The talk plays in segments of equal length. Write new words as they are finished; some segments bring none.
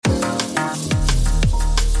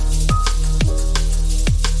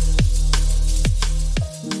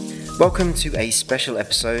Welcome to a special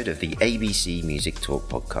episode of the ABC Music Talk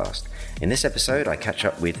podcast. In this episode, I catch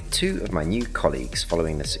up with two of my new colleagues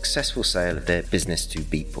following the successful sale of their business to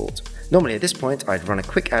Beatport. Normally at this point, I'd run a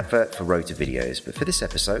quick advert for Rota Videos, but for this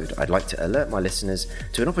episode, I'd like to alert my listeners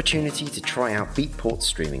to an opportunity to try out Beatport's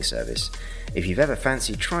streaming service. If you've ever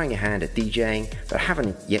fancied trying a hand at DJing but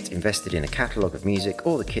haven't yet invested in a catalogue of music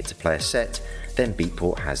or the kit to play a set, then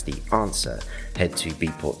Beatport has the answer. Head to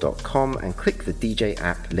beatport.com and click the DJ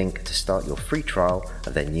app link to start your free trial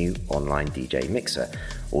of their new online DJ mixer.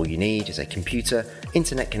 All you need is a computer,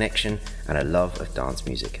 internet connection, and a love of dance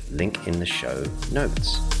music. Link in the show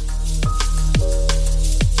notes.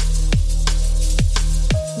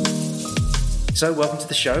 So welcome to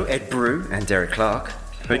the show, Ed Brew and Derek Clark.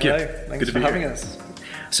 Thank you. Hello. Thanks for having us.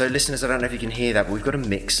 So listeners, I don't know if you can hear that, but we've got a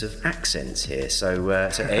mix of accents here. So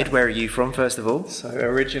Ed, where are you from, first of all? So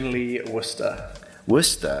originally Worcester.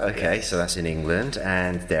 Worcester, okay, Yes. so that's in England.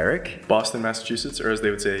 And Derek? Boston, Massachusetts, or as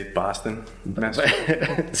they would say, Boston,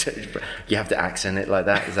 Massachusetts. You have to accent it like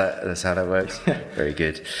that? That's how that works? Very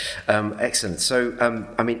good. Excellent. So,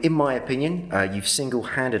 in my opinion, you've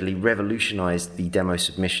single-handedly revolutionized the demo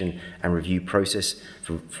submission and review process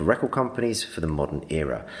for record companies for the modern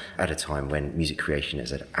era, at a time when music creation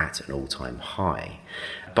is at an all-time high.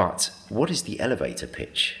 But what is the elevator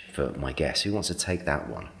pitch for my guest? Who wants to take that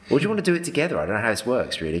one? Or do you want to do it together? I don't know how this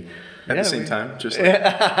works, really. At the same time, just like...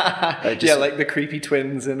 like the creepy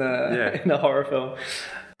twins in a horror film.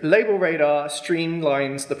 Label Radar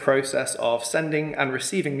streamlines the process of sending and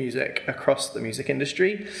receiving music across the music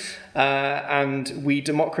industry, and we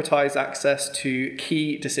democratize access to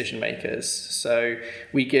key decision makers. So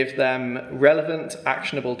we give them relevant,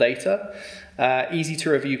 actionable data, easy to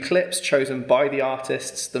review clips chosen by the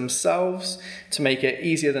artists themselves to make it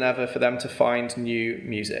easier than ever for them to find new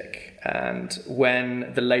music. And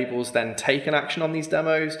when the labels then take an action on these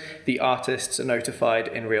demos, the artists are notified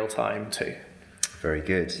in real time too. Very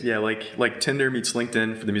good. Yeah, like Tinder meets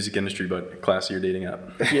LinkedIn for the music industry, but classier dating app.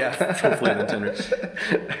 Yeah. Hopefully than Tinder.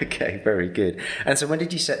 Okay, very good. And so when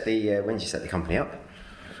did you set the company up?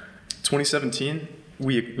 2017.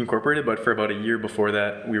 We incorporated, but for about a year before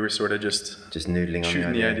that, we were sort of just noodling on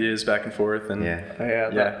shooting the ideas back and forth. And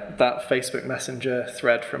That Facebook Messenger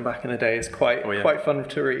thread from back in the day is quite fun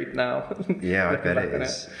to read now. Yeah, I bet it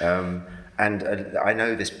is. And I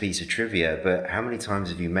know this piece of trivia, but how many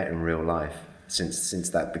times have you met in real life since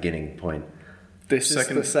that beginning point? This is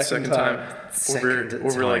the second time.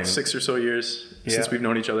 Over like 6 or so years since we've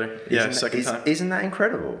known each other. Second time. Isn't that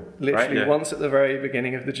incredible? Literally once at the very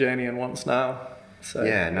beginning of the journey and once now. So,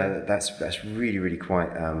 that's really, really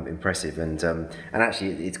quite impressive, and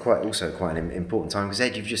actually it's quite an important time, because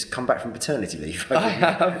Ed, you've just come back from paternity leave. I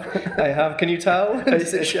have. Can you tell?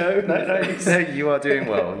 Does it show? No, you are doing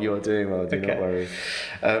well. You are doing well. Do not worry.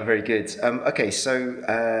 Very good. Okay, so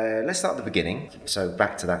let's start at the beginning. So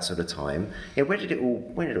back to that sort of time. Yeah, where did it all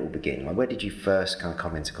begin? Like, where did you first kind of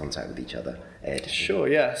come into contact with each other, Ed? Sure.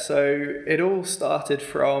 Yeah. So it all started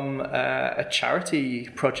from a charity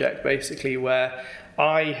project, basically, where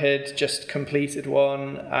I had just completed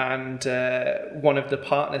one, and one of the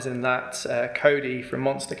partners in that, Cody from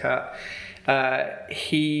Monster Cat,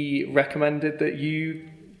 he recommended that you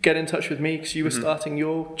get in touch with me because you were starting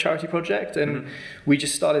your charity project, and we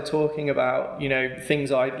just started talking about,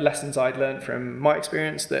 lessons I'd learned from my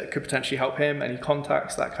experience that could potentially help him, any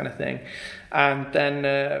contacts, that kind of thing. And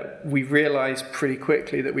then we realized pretty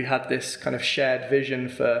quickly that we had this kind of shared vision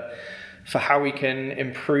for how we can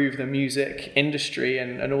improve the music industry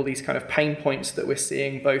and all these kind of pain points that we're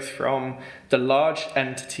seeing, both from the large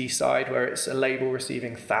entity side, where it's a label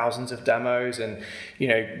receiving thousands of demos and,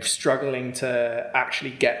 struggling to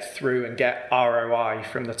actually get through and get ROI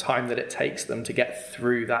from the time that it takes them to get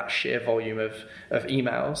through that sheer volume of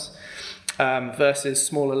emails. Versus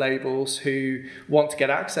smaller labels who want to get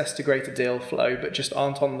access to greater deal flow but just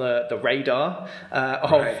aren't on the radar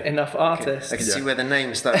of enough artists. I can see where the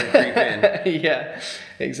names start to creep in. Yeah,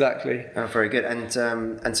 exactly. Oh, very good. And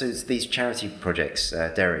so it's these charity projects,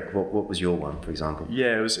 Derek, what was your one, for example?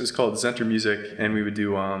 Yeah, it was called Zenter Music, and we would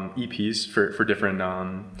do EPs for different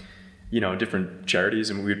different charities,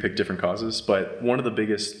 and we would pick different causes. But one of the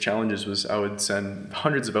biggest challenges was I would send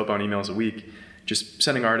hundreds of outbound emails a week, just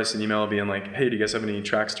sending artists an email being like, hey, do you guys have any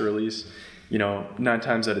tracks to release? 9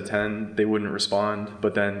 times out of 10, they wouldn't respond.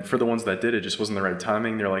 But then for the ones that did, it just wasn't the right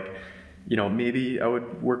timing. They're like, maybe I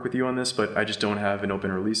would work with you on this, but I just don't have an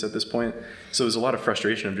open release at this point. So there's a lot of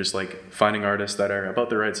frustration of just like finding artists that are about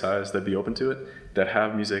the right size, that'd be open to it, that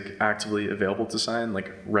have music actively available to sign,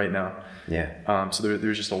 like right now. Yeah. So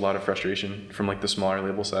there's just a lot of frustration from like the smaller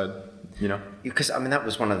label side you know? Because, I mean, that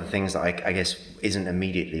was one of the things that I guess isn't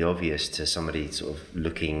immediately obvious to somebody sort of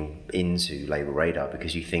looking into Label Radar,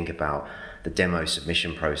 because you think about the demo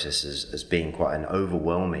submission process as being quite an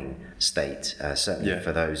overwhelming state. Certainly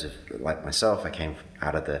for those like myself, I came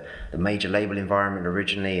out of the major label environment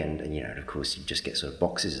originally, and you know, of course, you just get sort of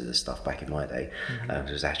boxes of this stuff back in my day. There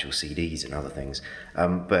was actual CDs and other things.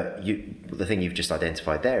 But the thing you've just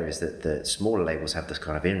identified there is that the smaller labels have this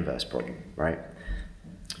kind of inverse problem, right?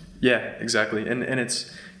 Yeah, exactly. And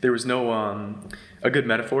there was no a good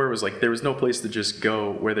metaphor was like there was no place to just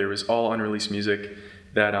go where there was all unreleased music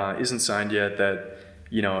that isn't signed yet, that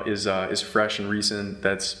you know is fresh and recent,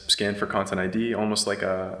 that's scanned for Content ID, almost like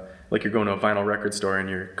you're going to a vinyl record store and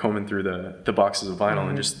you're combing through the boxes of vinyl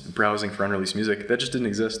and just browsing for unreleased music. That just didn't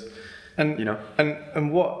exist. And you know,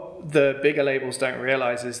 and what the bigger labels don't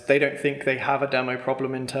realize is they don't think they have a demo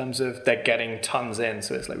problem in terms of they're getting tons in,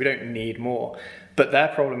 so it's like we don't need more. But their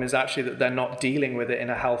problem is actually that they're not dealing with it in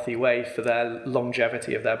a healthy way for their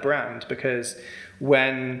longevity of their brand, because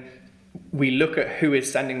when we look at who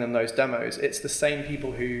is sending them those demos, it's the same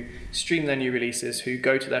people who stream their new releases, who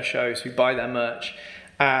go to their shows, who buy their merch.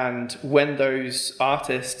 And when those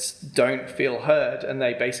artists don't feel heard and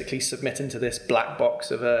they basically submit into this black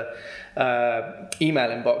box of a email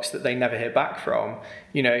inbox that they never hear back from,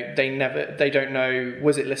 you know, they don't know,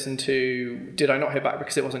 was it listened to, did I not hear back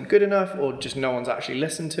because it wasn't good enough, or just no one's actually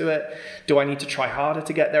listened to it? Do I need to try harder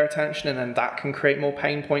to get their attention? And then that can create more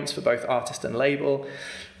pain points for both artist and label.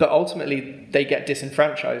 But ultimately they get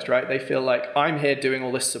disenfranchised, right? They feel like I'm here doing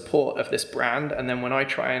all this support of this brand, and then when I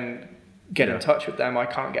try and get in touch with them, I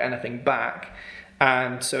can't get anything back.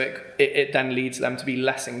 And so it then leads them to be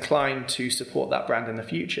less inclined to support that brand in the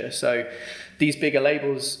future. So these bigger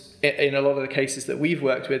labels, in a lot of the cases that we've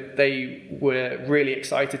worked with, they were really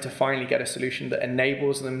excited to finally get a solution that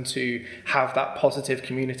enables them to have that positive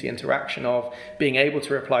community interaction of being able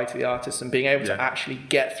to reply to the artists and being able to actually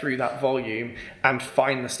get through that volume and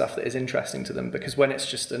find the stuff that is interesting to them. Because when it's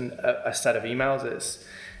just a set of emails, it's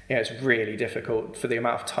really difficult for the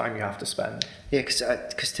amount of time you have to spend. Yeah,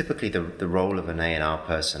 because typically the role of an A&R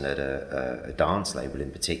person at a dance label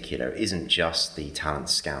in particular isn't just the talent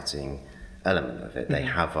scouting element of it. They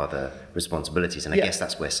have other responsibilities, and I guess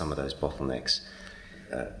that's where some of those bottlenecks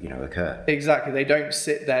occur. Exactly. They don't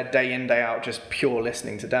sit there day in, day out just pure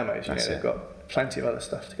listening to demos. They've got plenty of other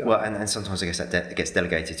stuff to go. Well, and sometimes I guess that gets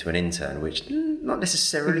delegated to an intern, which not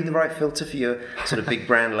necessarily the right filter for your sort of big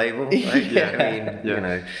brand label. Right? I mean,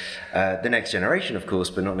 the next generation, of course,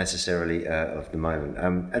 but not necessarily of the moment.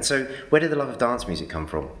 And so, where did the love of dance music come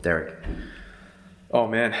from, Derek? Oh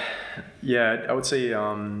man, yeah, I would say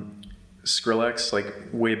Skrillex, like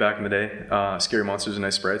way back in the day. Scary Monsters and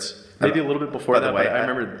Nice Sprites. Maybe a little bit before that, but I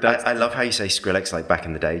remember that. I love how you say Skrillex, like back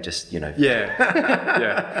in the day, just, Yeah.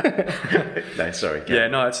 No, sorry. Yeah,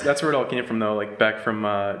 no, that's where it all came from, though. Like back from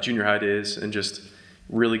junior high days, and just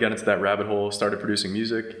really got into that rabbit hole, started producing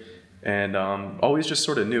music, and always just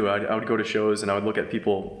sort of knew. I would go to shows and I would look at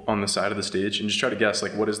people on the side of the stage and just try to guess,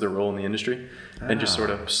 like, what is their role in the industry, and just sort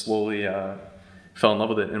of slowly fell in love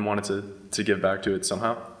with it and wanted to give back to it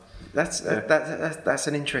somehow. That's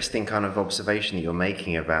an interesting kind of observation that you're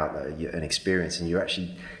making about an experience, and you're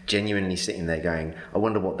actually genuinely sitting there going, I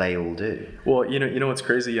wonder what they all do. Well, you know what's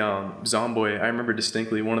crazy? Zomboy, I remember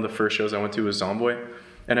distinctly one of the first shows I went to was Zomboy,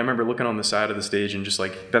 and I remember looking on the side of the stage and just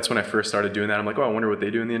like, that's when I first started doing that. I'm like, oh, I wonder what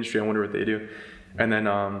they do in the industry. I wonder what they do. And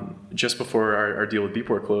then just before our deal with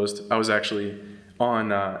Beatport closed, I was actually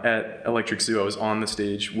on at Electric Zoo. I was on the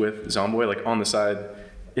stage with Zomboy, like on the side,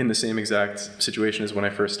 in the same exact situation as when I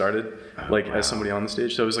first started, as somebody on the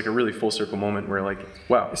stage. So it was like a really full circle moment where like,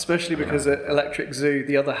 wow. Especially because at Electric Zoo,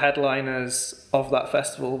 the other headliners of that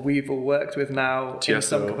festival, we've all worked with now in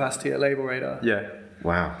some capacity at Label Radar. Yeah.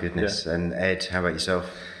 Wow, goodness. Yeah. And Ed, how about yourself?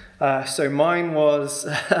 So mine was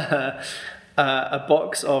a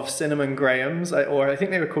box of Cinnamon Grahams, or I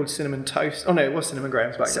think they were called Cinnamon Toast. Oh no, it was Cinnamon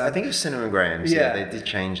Grahams back then. I think it was Cinnamon Grahams. Yeah, they did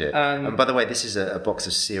change it. And by the way, this is a box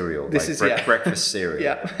of cereal. This is breakfast cereal.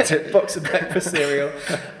 Yeah, a box of breakfast cereal.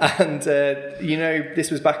 And this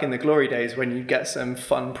was back in the glory days when you get some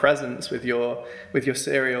fun presents with your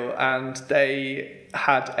cereal, and they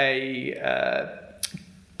had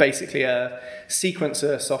basically a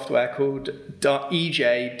sequencer software called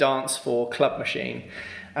EJ Dance for Club Machine.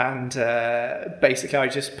 And basically I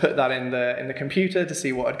just put that in the computer to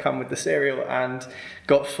see what had come with the cereal, and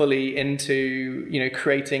got fully into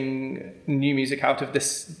creating new music out of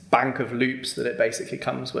this bank of loops that it basically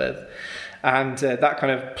comes with. And that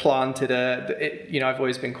kind of planted I've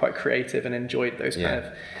always been quite creative and enjoyed those kind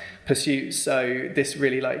of pursuits. So this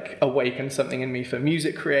really awakened something in me for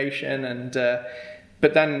music creation, and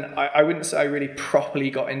but then I wouldn't say I really properly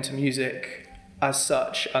got into music as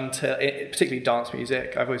such until, particularly dance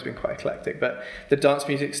music. I've always been quite eclectic, but the dance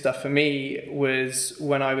music stuff for me was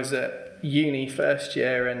when I was at uni first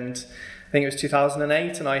year, and I think it was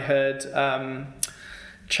 2008, and I heard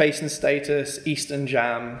Chase and Status, Eastern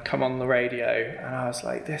Jam come on the radio, and I was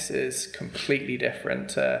like, this is completely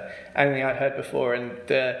different to anything I'd heard before, and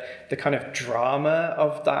the kind of drama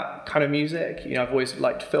of that kind of music, you know, I've always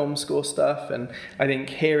liked film score stuff, and I think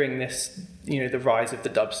hearing this, you know, the rise of the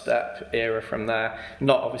dubstep era from there,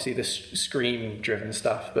 not obviously the scream driven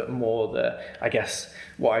stuff, but more the, I guess,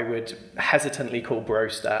 what I would hesitantly call bro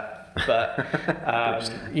step. But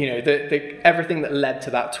you know, the everything that led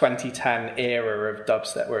to that 2010 era of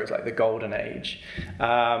dubstep, where it was like the golden age,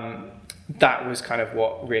 that was kind of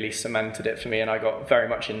what really cemented it for me, and I got very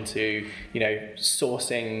much into, you know,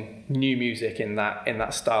 sourcing new music in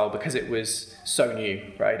that style, because it was so new,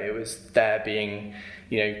 right? It was there being,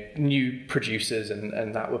 you know, new producers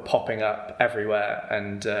and that were popping up everywhere,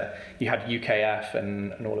 and you had UKF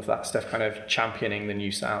and all of that stuff kind of championing the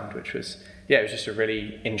new sound, which was, yeah, it was just a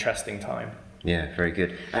really interesting time. Yeah, very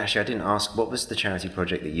good. Actually, I didn't ask, what was the charity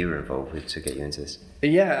project that you were involved with to get you into this?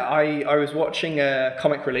 Yeah, I was watching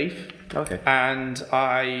Comic Relief. Okay. And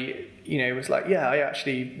I, you know, was like, yeah, I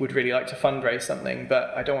actually would really like to fundraise something,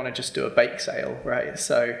 but I don't want to just do a bake sale, right?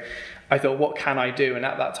 So I thought, what can I do? And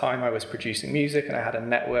at that time I was producing music, and I had a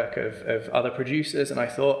network of other producers, and I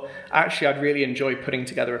thought, actually, I'd really enjoy putting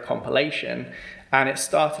together a compilation. And it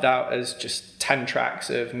started out as just 10 tracks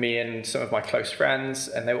of me and some of my close friends,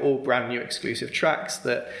 and they were all brand new exclusive tracks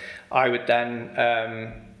that I would then,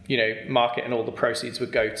 you know, market, and all the proceeds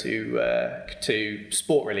would go to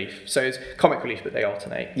Sport Relief. So it's Comic Relief, but they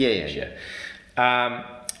alternate. Yeah.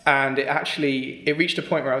 And it reached a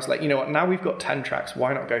point where I was like, you know what, now we've got 10 tracks,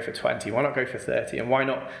 why not go for 20? Why not go for 30? And why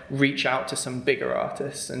not reach out to some bigger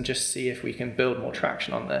artists and just see if we can build more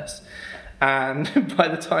traction on this? And by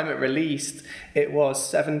the time it released, it was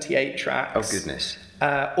 78 tracks. Oh, goodness.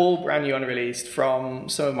 All brand new, unreleased, from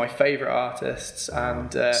some of my favourite artists.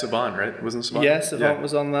 And Savant, right? Wasn't Savant? Yeah, Savant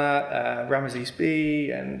was on that, Ramesses B,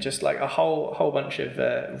 and just like a whole bunch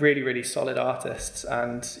of really, really solid artists.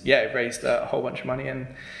 And yeah, it raised a whole bunch of money, and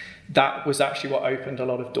that was actually what opened a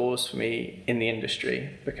lot of doors for me in the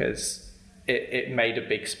industry, because it made a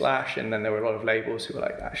big splash, and then there were a lot of labels who were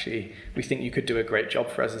like, actually, we think you could do a great job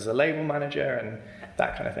for us as a label manager, and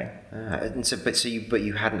that kind of thing. But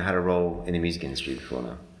you hadn't had a role in the music industry before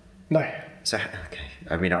now? No. So, okay.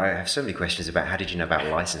 I mean, I have so many questions about how did you know about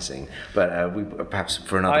licensing, but we perhaps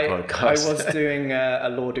for another podcast. I was doing a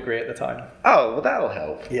law degree at the time. Oh, well, that'll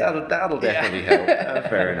help. Yeah. That'll definitely help.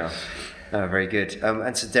 Fair enough. Very good.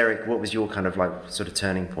 And so, Derek, what was your kind of like sort of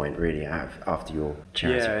turning point really after your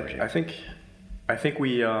charity project? I think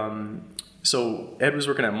we. So Ed was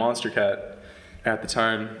working at Monster Cat at the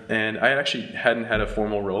time, and I actually hadn't had a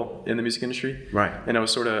formal role in the music industry. Right. And I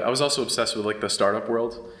was also obsessed with like the startup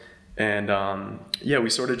world, and we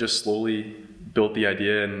sort of just slowly built the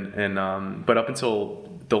idea, and but up until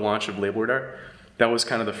the launch of Label Radar, that was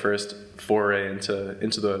kind of the first foray into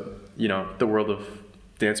the, you know, the world of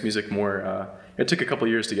dance music more. It took a couple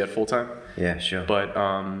of years to get full time. Yeah, sure. But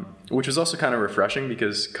which was also kind of refreshing,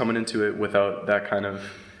 because coming into it without that kind of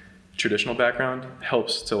traditional background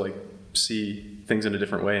helps to like see things in a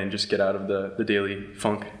different way and just get out of the daily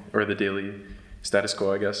funk or the daily status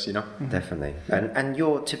quo, I guess, you know. Definitely. And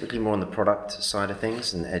you're typically more on the product side of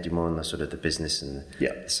things, and Ed, you're more on the sort of the business and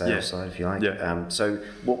the sales side, if you like. Yeah. So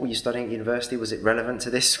what were you studying at university? Was it relevant to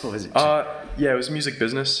this, or was it? It was music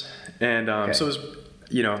business, and so it was.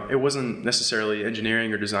 You know, it wasn't necessarily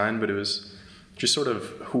engineering or design, but it was just sort of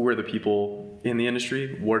who are the people in the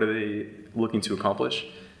industry, what are they looking to accomplish,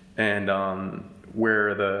 and where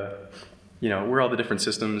are all the different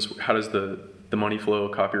systems, how does the money flow,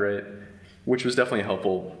 copyright, which was definitely a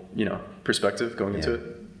helpful, you know, perspective going into it.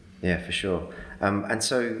 Yeah, for sure. And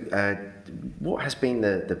so what has been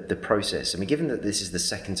the process? I mean, given that this is the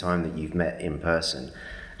second time that you've met in person,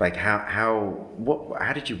 like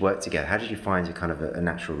how did you work together? How did you find a kind of a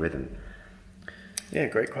natural rhythm? Yeah,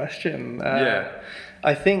 great question.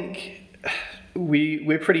 I think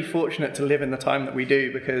we're pretty fortunate to live in the time that we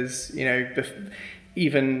do, because, you know,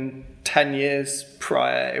 even 10 years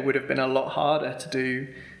prior, it would have been a lot harder to do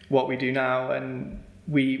what we do now. And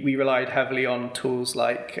we relied heavily on tools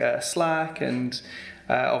like Slack and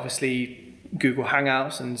obviously Google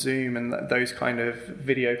Hangouts and Zoom and those kind of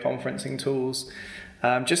video conferencing tools.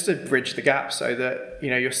 Just to bridge the gap, so that, you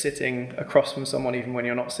know, you're sitting across from someone even when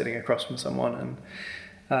you're not sitting across from someone. And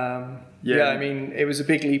I mean, it was a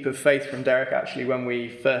big leap of faith from Derek actually when we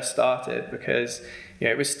first started, because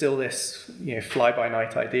it was still this, fly by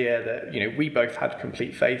night idea that, we both had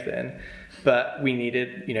complete faith in, but we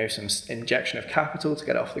needed, some injection of capital to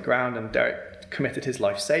get off the ground, and Derek committed his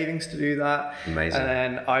life savings to do that. Amazing. And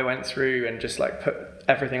then I went through and just like put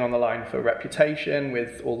everything on the line for reputation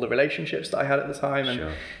with all the relationships that I had at the time. And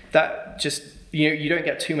Sure. that just, you don't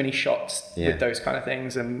get too many shots with those kind of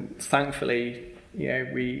things. And thankfully,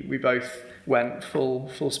 we both went full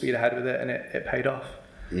speed ahead with it, and it paid off.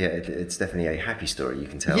 Yeah, it's definitely a happy story, you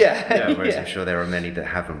can tell. Yeah. Whereas Yeah. I'm sure there are many that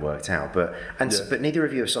haven't worked out. But neither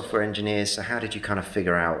of you are software engineers, so how did you kind of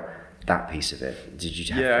figure out that piece of it? Did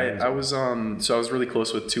you have friends? I was so I was really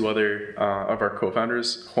close with two other of our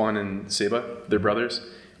co-founders, Juan and Seba. They're brothers.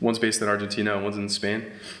 One's based in Argentina, one's in Spain,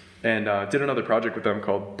 and did another project with them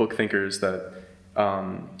called Book Thinkers that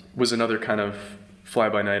was another kind of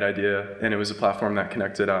fly-by-night idea, and it was a platform that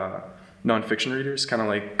connected nonfiction readers, kind of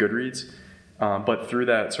like Goodreads. But through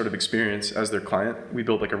that sort of experience as their client, we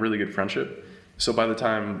built like a really good friendship. So by the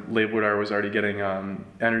time Labelwidar was already getting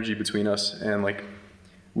energy between us, and like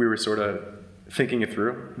we were sort of thinking it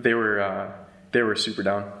through, they were super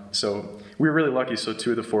down. So we were really lucky. So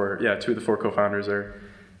two of the four co-founders are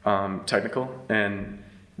technical, and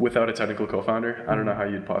without a technical co-founder, I don't know how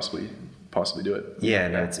you'd possibly do it. Yeah,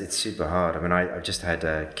 no, it's super hard. I mean, I've just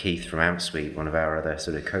had Keith from AmpSuite, one of our other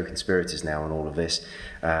sort of co-conspirators now on all of this,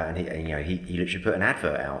 and he literally put an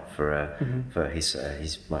advert out for his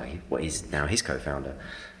what is now his co-founder.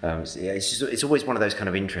 It's always one of those kind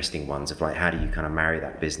of interesting ones of like, how do you kind of marry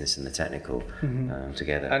that business and the technical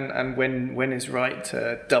together? And when is right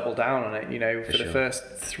to double down on it? For sure. the first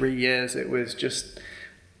 3 years, it was just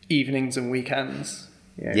evenings and weekends.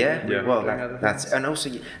 Well, that's, and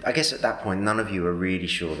also I guess at that point none of you are really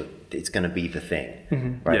sure that it's going to be the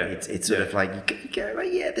thing, right? It's sort of like you go,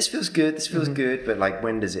 like, this feels good, but like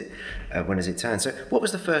when does it turn? So what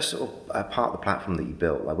was the first sort of part of the platform that you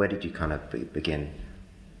built? Like where did you kind of begin?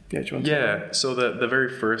 So the very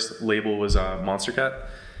first label was Monstercat,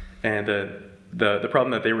 and the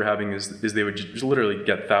problem that they were having is they would just literally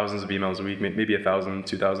get thousands of emails a week, maybe 1,000,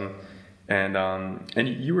 2,000. And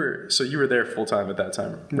you were there full time at that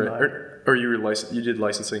time, right? No. Or you did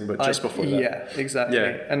licensing, but just before that. Yeah, exactly.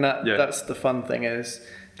 Yeah. And that's the fun thing is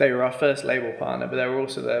they were our first label partner, but they were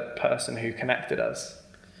also the person who connected us.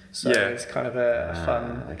 So it's kind of a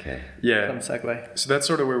fun segue. So that's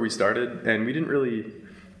sort of where we started, and we didn't really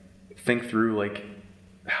think through like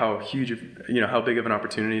how huge, how big of an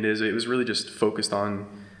opportunity it is. It was really just focused on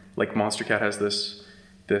like Monstercat has this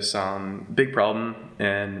big problem,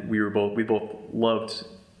 and we both loved,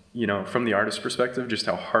 from the artist perspective, just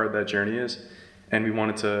how hard that journey is, and we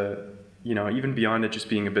wanted to, even beyond it just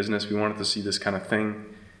being a business, we wanted to see this kind of thing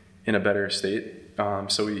in a better state.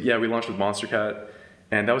 So we launched with Monstercat,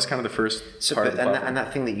 and that was kind of the first part of the platform. And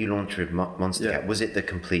that thing that you launched with Monstercat, was it the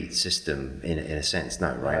complete system in a sense?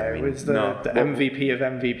 No, right? It was the MVP of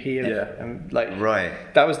MVP. And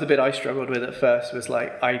right. That was the bit I struggled with at first, was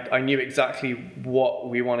like, I knew exactly what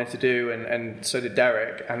we wanted to do, and so did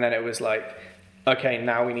Derek. And then it was like, okay,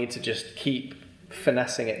 now we need to just keep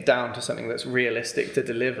finessing it down to something that's realistic to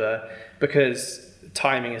deliver, because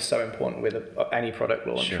timing is so important with any product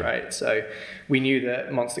launch, right? So we knew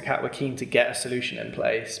that Monstercat were keen to get a solution in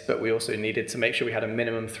place, but we also needed to make sure we had a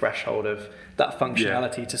minimum threshold of that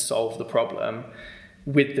functionality to solve the problem,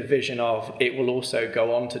 with the vision of it will also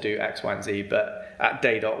go on to do X, Y, and Z, but at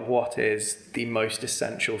day dot, what is the most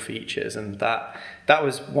essential features? And that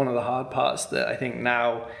was one of the hard parts that I think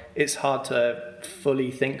now it's hard to fully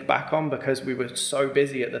think back on, because we were so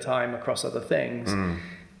busy at the time across other things.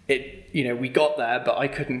 We got there, but I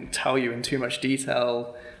couldn't tell you in too much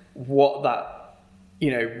detail what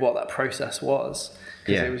that process was,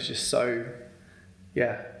 because it was just so,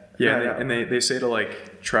 and they say to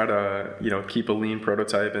like try to keep a lean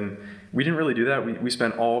prototype, and we didn't really do that. We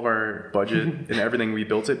spent all of our budget and everything we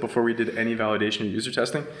built it before we did any validation or user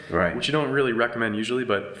testing, right? Which you don't really recommend usually,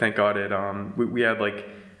 but thank God we had like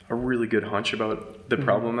a really good hunch about the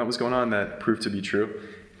problem that was going on that proved to be true.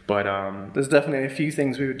 But there's definitely a few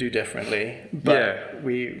things we would do differently. But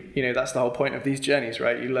that's the whole point of these journeys,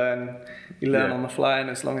 right? You learn on the fly, and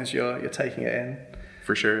as long as you're taking it in.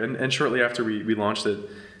 For sure. And shortly after we launched it,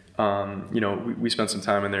 we spent some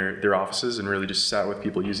time in their offices and really just sat with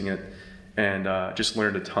people using it, and just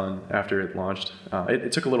learned a ton after it launched.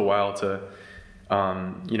 It took a little while to,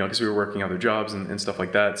 because we were working other jobs and stuff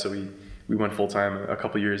like that. So we went full time a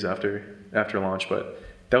couple years after launch, but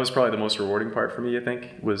that was probably the most rewarding part for me, I think,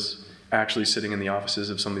 was actually sitting in the offices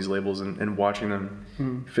of some of these labels and watching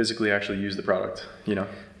them physically actually use the product, you know.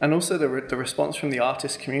 And also the response from the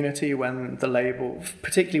artist community when the label,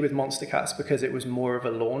 particularly with Monstercats, because it was more of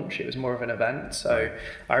a launch, it was more of an event. So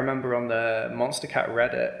I remember on the Monstercat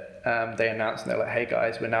Reddit, they announced, and they're like, hey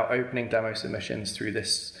guys, we're now opening demo submissions through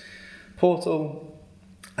this portal.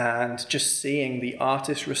 And just seeing the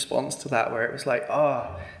artist response to that, where it was like,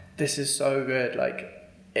 oh, this is so good. Like,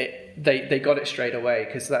 they got it straight away,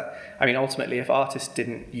 because that, I mean, ultimately, if artists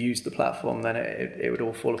didn't use the platform, then it would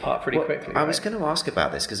all fall apart pretty quickly. I was going to ask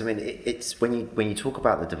about this, because I mean, it's when you talk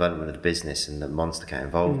about the development of the business and the Monstercat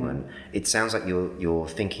involvement, it sounds like you're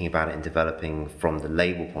thinking about it and developing from the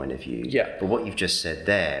label point of view. Yeah. But what you've just said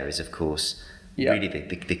there is, of course, really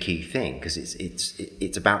the key thing, because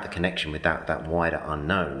it's about the connection with that wider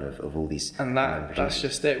unknown of all these. And that's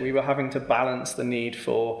just it. We were having to balance the need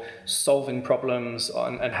for solving problems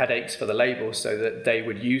and headaches for the labels so that they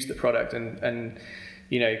would use the product and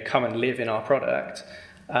you know, come and live in our product,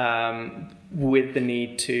 with the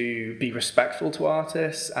need to be respectful to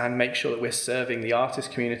artists and make sure that we're serving the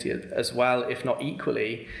artist community as well, if not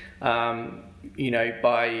equally, you know,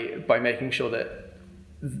 by making sure that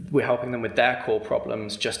we're helping them with their core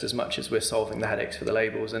problems just as much as we're solving the headaches for the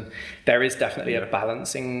labels. And there is definitely a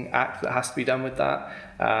balancing act that has to be done with that.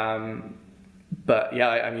 But yeah,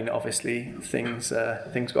 I mean, obviously things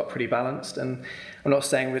got pretty balanced, and I'm not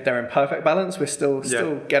saying that they're in perfect balance. We're still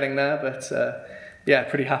getting there, but yeah,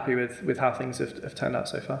 pretty happy with how things have turned out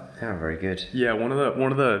so far. Yeah, very good. Yeah, one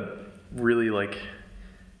of the really, like,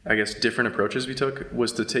 I guess, different approaches we took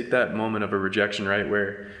was to take that moment of a rejection, right,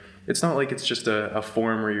 where it's not like it's just a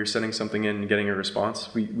form where you're sending something in and getting a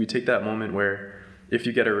response. We take that moment where if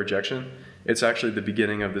you get a rejection, it's actually the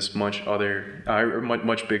beginning of this much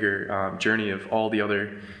bigger journey of all the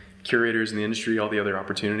other curators in the industry, all the other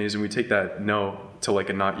opportunities, and we take that no to like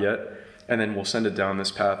a not yet, and then we'll send it down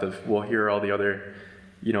this path of, well, here are all the other,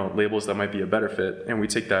 you know, labels that might be a better fit, and we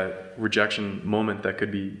take that rejection moment that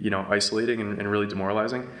could be, you know, isolating and really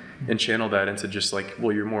demoralizing, and channel that into just like,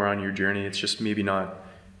 well, you're more on your journey. It's just maybe not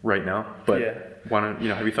right now, but why don't, you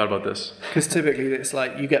know, have you thought about this? Because typically it's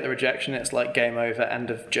like you get the rejection, it's like game over, end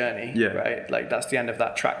of journey, right? Like that's the end of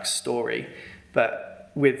that track's story.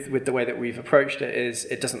 But with the way that we've approached it, is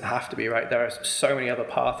it doesn't have to be, right? There are so many other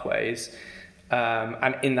pathways,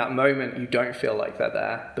 and in that moment you don't feel like they're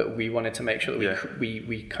there, but we wanted to make sure that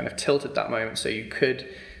we kind of tilted that moment so you could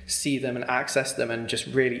see them and access them and just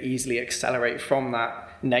really easily accelerate from that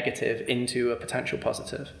negative into a potential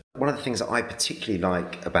positive. One of the things that I particularly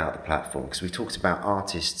like about the platform, because we talked about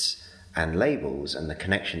artists and labels and the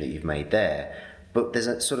connection that you've made there, but there's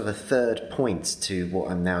a sort of a third point to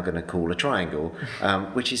what I'm now going to call a triangle,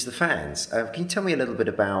 which is the fans. Can you tell me a little bit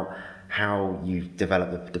about how you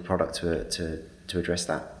developed the product to address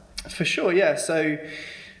that? For sure, yeah. So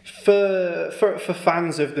for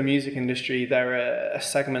fans of the music industry, they're a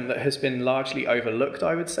segment that has been largely overlooked,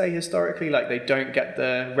 I would say, historically. Like, they don't get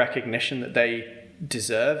the recognition that they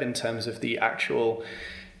deserve in terms of the actual,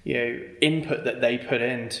 you know, input that they put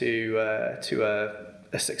into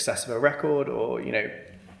a success of a record, or, you know,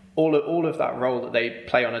 all of that role that they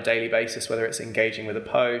play on a daily basis, whether it's engaging with a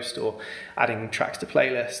post or adding tracks to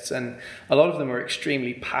playlists. And a lot of them are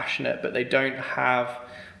extremely passionate, but they don't have,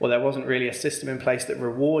 well, there wasn't really a system in place that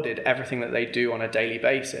rewarded everything that they do on a daily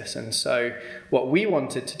basis. And so what we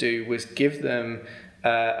wanted to do was give them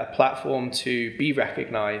a platform to be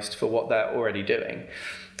recognized for what they're already doing.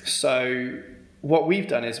 So what we've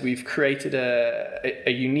done is we've created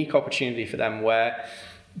a unique opportunity for them where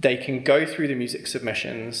they can go through the music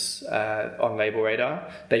submissions on Label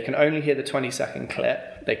Radar. They can only hear the 20-second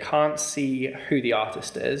clip. They can't see who the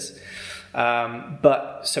artist is.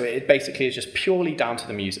 But so it basically is just purely down to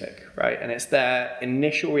the music, right? And it's their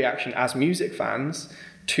initial reaction as music fans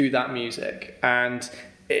to that music. And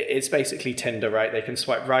it's basically Tinder, right? They can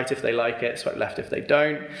swipe right if they like it, swipe left if they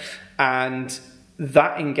don't. And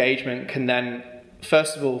that engagement can then,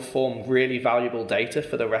 first of all, form really valuable data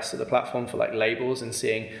for the rest of the platform, for like labels and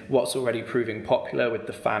seeing what's already proving popular with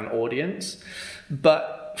the fan audience.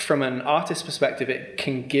 But from an artist perspective, it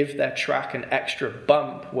can give their track an extra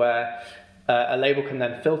bump where a label can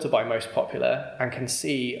then filter by most popular and can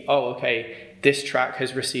see, oh, okay, this track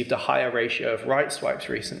has received a higher ratio of right swipes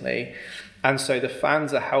recently. And so the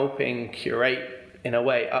fans are helping curate, in a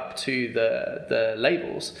way, up to the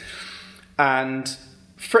labels. And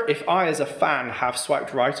if I, as a fan, have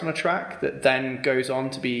swiped right on a track that then goes on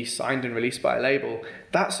to be signed and released by a label,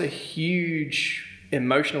 that's a huge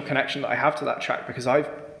emotional connection that I have to that track, because I've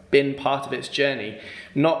been part of its journey,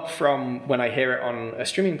 not from when I hear it on a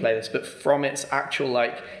streaming playlist, but from its actual,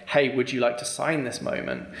 like, hey, would you like to sign this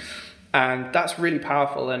moment? And that's really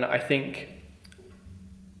powerful. And I think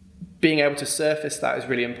being able to surface that is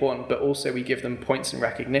really important, but also we give them points and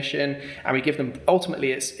recognition, and we give them,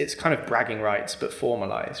 ultimately it's kind of bragging rights, but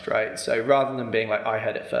formalized, right? So rather than being like, I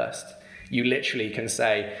heard it first, you literally can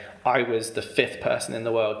say, I was the 5th person in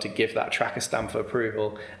the world to give that track a stamp of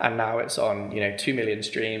approval, and now it's on, 2 million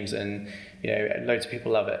streams, and loads of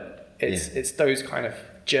people love it. It's those kind of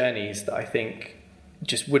journeys that I think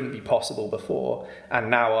just wouldn't be possible before, and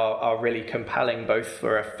now are really compelling, both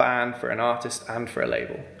for a fan, for an artist, and for a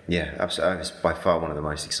label. Yeah, absolutely. It's by far one of the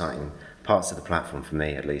most exciting parts of the platform for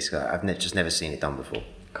me, at least. I've just never seen it done before.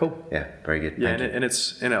 Cool. Yeah, very good. Yeah,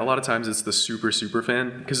 and a lot of times it's the super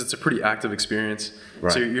fan, because it's a pretty active experience.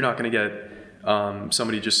 Right. So you're not going to get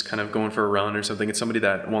somebody just kind of going for a run or something. It's somebody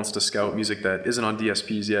that wants to scout music that isn't on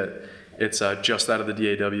DSPs yet. It's just out of the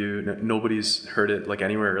DAW. Nobody's heard it like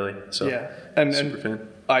anywhere really. So yeah, and super fan.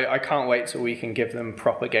 I can't wait till we can give them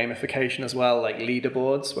proper gamification as well, like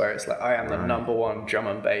leaderboards, where it's like, I am the number one drum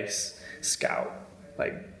and bass scout.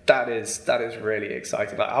 Like that is really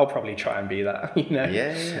exciting. Like I'll probably try and be that.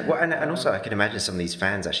 Yeah. Well, and also I can imagine some of these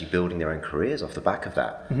fans actually building their own careers off the back of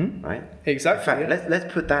that, right? Exactly. In fact,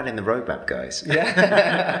 let's put that in the roadmap, guys.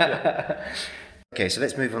 Yeah. Okay, so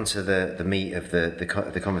let's move on to the meat of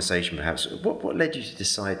the conversation. Perhaps what led you to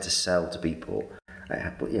decide to sell to Beatport?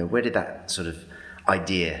 Where did that sort of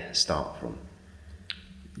idea start from?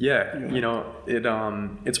 Yeah,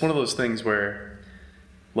 it's one of those things where,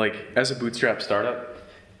 like, as a bootstrap startup,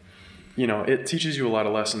 it teaches you a lot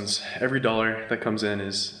of lessons. Every dollar that comes in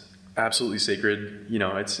is absolutely sacred.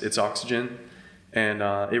 It's oxygen, and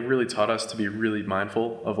it really taught us to be really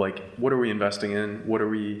mindful of, like, what are we investing in? What are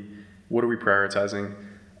we prioritizing?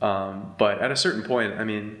 But at a certain point,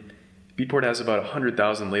 Beatport has about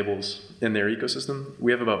 100,000 labels in their ecosystem.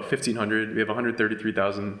 We have about 1,500. We have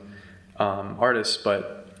 133,000 artists.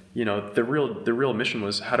 But the real mission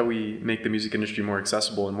was, how do we make the music industry more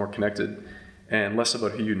accessible and more connected, and less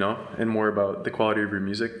about who you know and more about the quality of your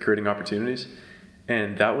music, creating opportunities.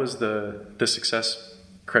 And that was the success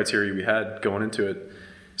criteria we had going into it.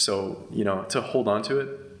 So to hold on to it,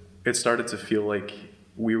 it started to feel like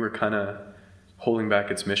we were kind of holding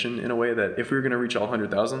back its mission in a way that if we were going to reach all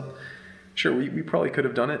 100,000, sure, we probably could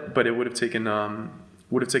have done it, but it would have taken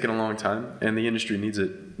a long time, and the industry needs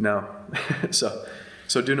it now. so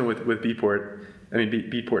doing it with Beatport,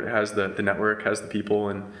 Beatport has the network, has the people,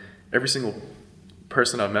 and every single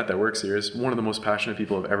person I've met that works here is one of the most passionate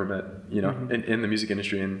people I've ever met, in the music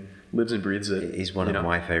industry, and lives and breathes it. He's one of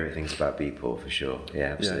my favorite things about Beatport, for sure.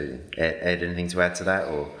 Yeah, absolutely. Yeah. Ed, anything to add to that,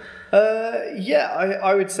 or?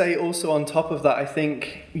 I would say also on top of that, I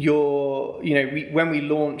think when we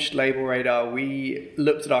launched Label Radar, we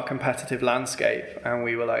looked at our competitive landscape and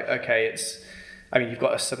we were like, okay, you've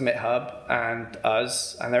got a Submit Hub and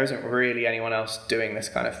us, and there isn't really anyone else doing this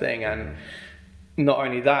kind of thing. And not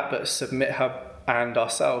only that, but Submit Hub and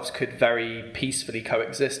ourselves could very peacefully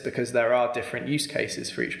coexist, because there are different use cases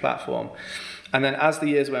for each platform. And then as the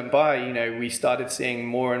years went by, we started seeing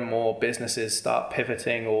more and more businesses start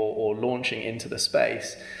pivoting or launching into the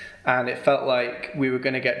space. And it felt like we were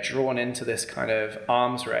going to get drawn into this kind of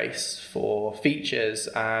arms race for features,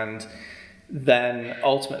 and then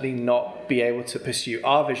ultimately not be able to pursue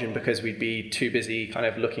our vision because we'd be too busy kind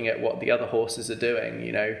of looking at what the other horses are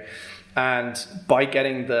doing, And by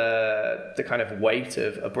getting the kind of weight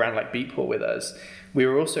of a brand like Beatport with us, we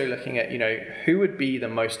were also looking at, who would be the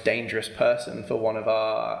most dangerous person for one of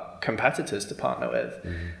our competitors to partner with.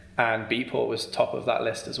 Mm-hmm. And Beatport was top of that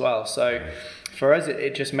list as well. So for us,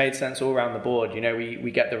 it just made sense all around the board.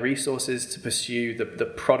 We get the resources to pursue the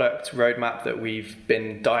product roadmap that we've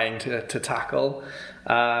been dying to tackle.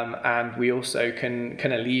 And we also can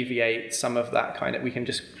alleviate some of that we can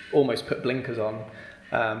just almost put blinkers on.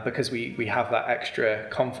 Because we have that extra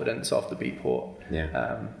confidence of the Beatport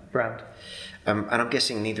brand. And I'm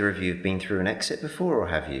guessing neither of you have been through an exit before, or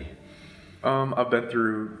have you? I've been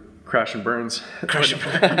through crash and burns. Crash and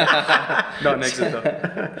burns. Not an exit, though.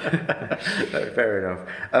 No, fair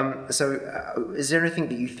enough. So is there anything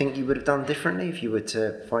that you think you would have done differently if you were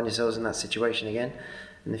to find yourselves in that situation again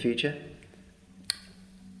in the future?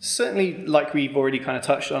 Certainly, like we've already kind of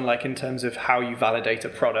touched on, like in terms of how you validate a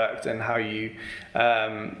product and how you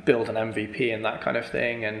build an MVP and that kind of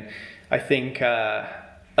thing. And I think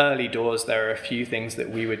early doors, there are a few things that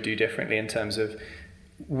we would do differently in terms of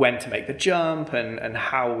when to make the jump and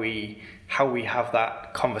how we have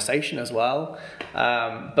that conversation as well.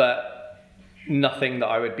 But nothing that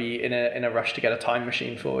I would be in a rush to get a time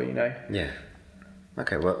machine for, Yeah.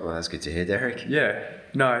 Okay, well that's good to hear, Derek. Yeah.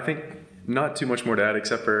 No, I think not too much more to add,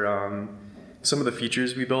 except for some of the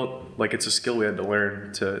features we built, like it's a skill we had to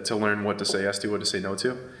learn to learn what to say yes to, what to say no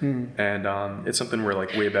to. And it's something we're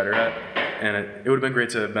like way better at. And it would have been great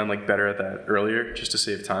to have been like better at that earlier just to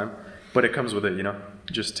save time. But it comes with it, you know,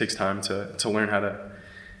 it just takes time to learn how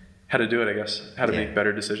to do it, I guess, how to make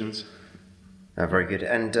better decisions. Very good.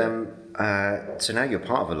 And so now you're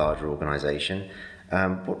part of a larger organization.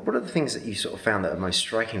 What are the things that you sort of found that are most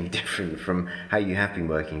strikingly different from how you have been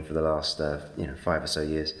working for the last 5 or so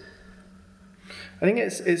years? I think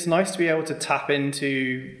it's nice to be able to tap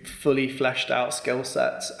into fully fleshed out skill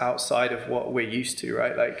sets outside of what we're used to,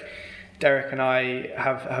 right? Like Derek and I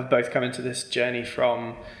have both come into this journey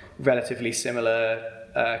from relatively similar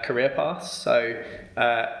career paths. So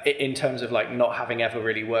in terms of like not having ever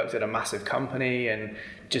really worked at a massive company and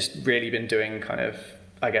just really been doing kind of,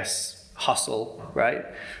 I guess, hustle, right?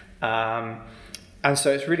 And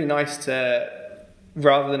so it's really nice to,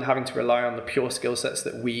 rather than having to rely on the pure skill sets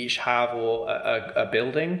that we each have or are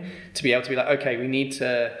building, to be able to be like, okay, we need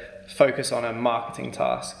to focus on a marketing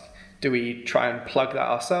task. Do we try and plug that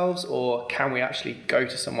ourselves, or can we actually go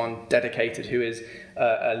to someone dedicated who is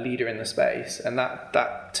a leader in the space? And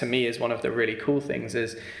that to me is one of the really cool things,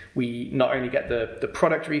 is we not only get the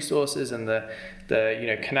product resources and the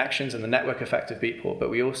connections and the network effect of Beatport, but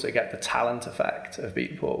we also get the talent effect of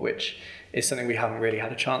Beatport, which is something we haven't really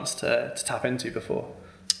had a chance to tap into before.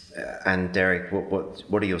 And Derek,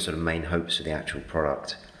 what are your sort of main hopes for the actual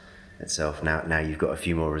product itself? Now you've got a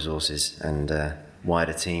few more resources and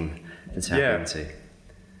wider team to tap into.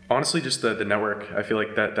 Honestly, just the network. I feel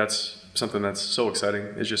like that's something that's so exciting.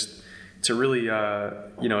 Is just to really,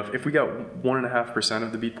 if we got 1.5%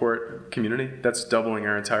 of the Beatport community, that's doubling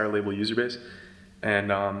our entire label user base. And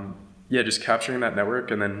just capturing that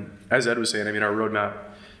network. And then, as Ed was saying, I mean, our roadmap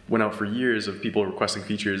went out for years of people requesting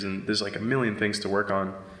features, and there's like a million things to work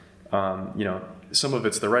on. Some of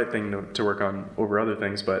it's the right thing to work on over other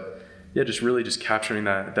things, but just really just capturing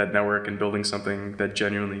that network and building something that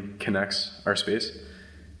genuinely connects our space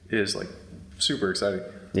is like super exciting.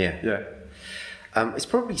 Yeah. It's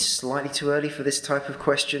probably slightly too early for this type of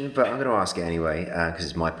question, but I'm going to ask it anyway because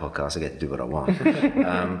it's my podcast. I get to do what I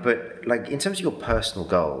want. But like in terms of your personal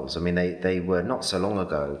goals, I mean, they were not so long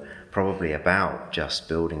ago probably about just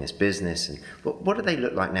building this business. And what do they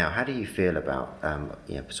look like now? How do you feel about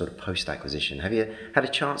sort of post-acquisition? Have you had a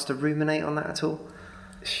chance to ruminate on that at all?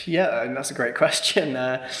 Yeah, and that's a great question.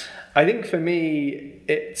 I think for me,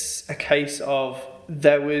 it's a case of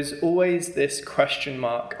there was always this question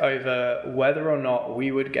mark over whether or not we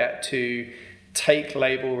would get to take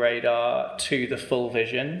Label Radar to the full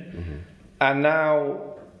vision. Mm-hmm. And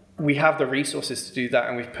now we have the resources to do that,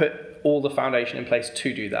 and we've put all the foundation in place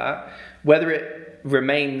to do that. Whether it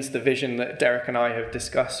remains the vision that Derek and I have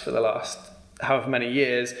discussed for the last however many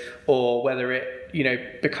years, or whether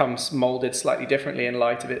it becomes molded slightly differently in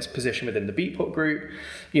light of its position within the Beatport group,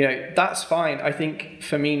 that's fine. I think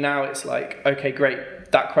for me now it's like, okay,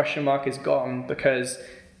 great, that question mark is gone because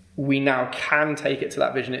we now can take it to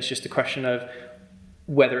that vision. It's just a question of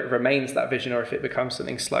whether it remains that vision or if it becomes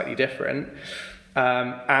something slightly different.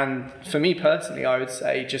 And for me personally, I would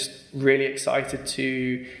say just really excited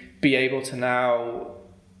to be able to now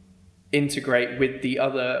integrate with the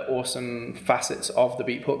other awesome facets of the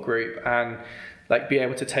Beatport group and like be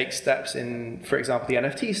able to take steps in, for example, the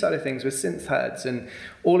NFT side of things with Synthheads and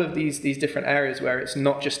all of these different areas where it's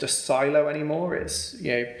not just a silo anymore. It's,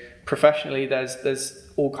 professionally there's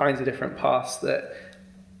all kinds of different paths that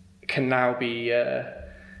can now be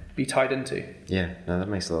tied into. Yeah, no, that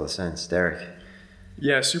makes a lot of sense. Derek?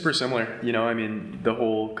 Yeah, super similar. The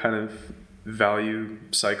whole kind of value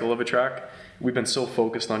cycle of a track, we've been so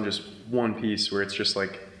focused on just one piece where it's just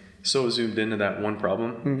like so zoomed into that one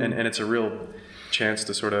problem. Mm-hmm. And it's a real chance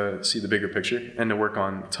to sort of see the bigger picture and to work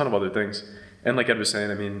on a ton of other things. And like Ed was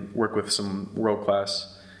saying, work with some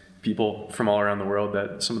world-class people from all around the world,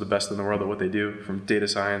 that some of the best in the world at what they do, from data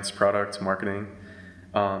science, product, marketing,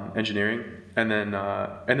 engineering. And then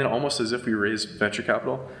almost as if we raise venture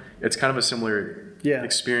capital, it's kind of a similar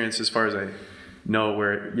experience as far as I know,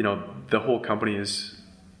 where, the whole company is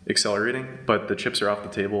accelerating, but the chips are off the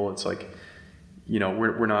table. It's like,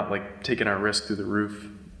 we're not like taking our risk through the roof,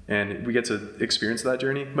 and we get to experience that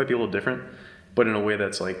journey. It might be a little different, but in a way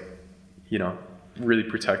that's like, really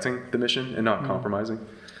protecting the mission and not compromising.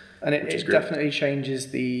 And it definitely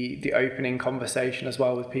changes the opening conversation as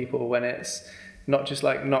well with people, when it's not just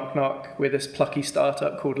like knock knock with this plucky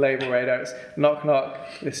startup called Label Radar. It's knock knock,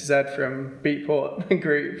 this is Ed from Beatport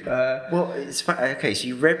Group. Well, it's fun. Okay, so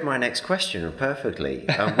you read my next question perfectly,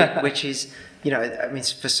 which is,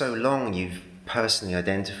 for so long you've personally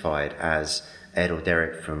identified as Ed or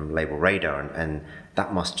Derek from Label Radar, and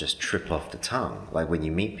that must just trip off the tongue, like when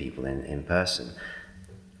you meet people in person.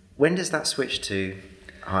 When does that switch to,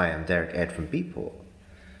 hi, I'm Derek Ed from Beatport?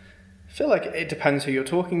 I feel like it depends who you're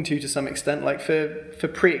talking to some extent. Like for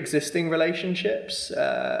pre-existing relationships,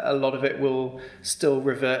 a lot of it will still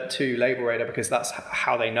revert to Label Radar because that's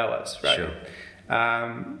how they know us, right? Sure.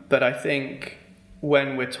 But I think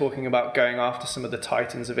when we're talking about going after some of the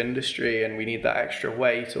titans of industry and we need that extra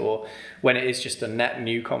weight, or when it is just a net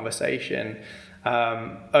new conversation,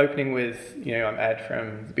 opening with, I'm Ed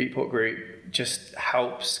from the Beatport Group just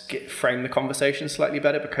helps frame the conversation slightly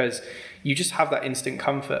better, because you just have that instant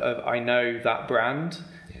comfort of, I know that brand,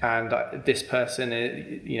 and this person,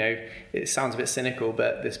 it sounds a bit cynical,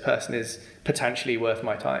 but this person is potentially worth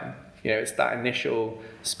my time. It's that initial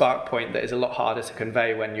spark point that is a lot harder to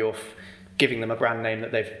convey when you're giving them a brand name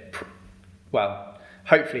that they've,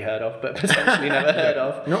 hopefully heard of, but potentially never heard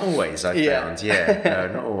of. Not always, I found. Yeah, no,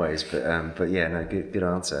 not always, but yeah, no, good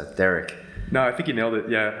answer. Derek? No, I think you nailed it.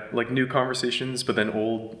 Yeah, like new conversations, but then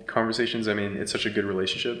old conversations. I mean, it's such a good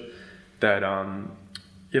relationship that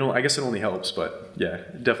I guess it only helps, but yeah,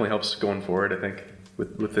 it definitely helps going forward. I think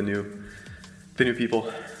with the new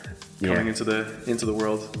people coming into the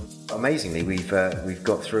world. Amazingly, we've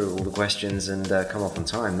got through all the questions and come up on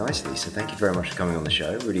time nicely. So thank you very much for coming on the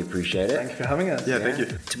show. Really appreciate it. Thank you for having us. Yeah, thank you.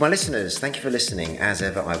 To my listeners, thank you for listening. As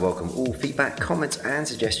ever, I welcome all feedback, comments, and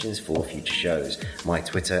suggestions for future shows. My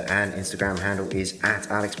Twitter and Instagram handle is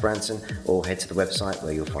 @AlexBranson, or head to the website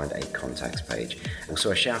where you'll find a contacts page.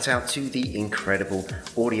 Also, a shout out to the incredible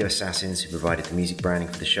audio assassins who provided the music branding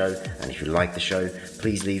for the show. And if you like the show,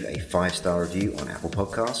 please leave a 5-star review on Apple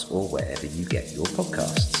Podcasts or wherever you get your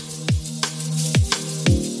podcasts.